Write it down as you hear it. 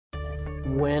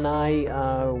When I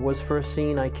was first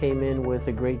seen, I came in with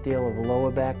a great deal of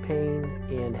lower back pain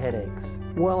and headaches.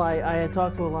 Well, I had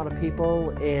talked to a lot of people,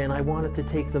 and I wanted to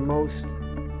take the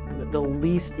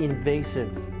least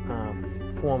invasive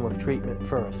form of treatment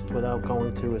first without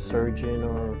going to a surgeon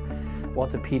or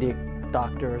orthopedic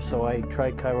doctor, so I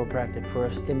tried chiropractic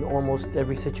first. In almost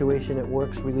every situation it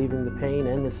works, relieving the pain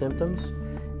and the symptoms,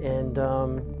 and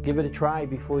give it a try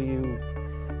before you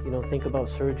think about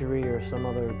surgery or some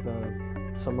other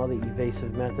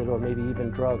evasive method, or maybe even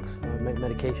drugs or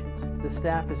medications. The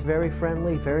staff is very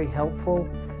friendly, very helpful,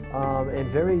 and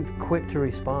very quick to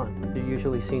respond. You're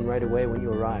usually seen right away when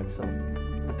you arrive. So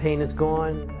the pain is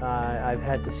gone. I've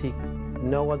had to seek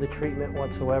no other treatment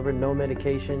whatsoever, no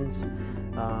medications.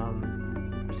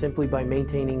 Simply by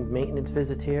maintaining maintenance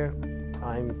visits here,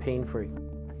 I'm pain-free.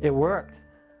 It worked.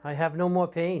 I have no more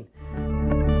pain.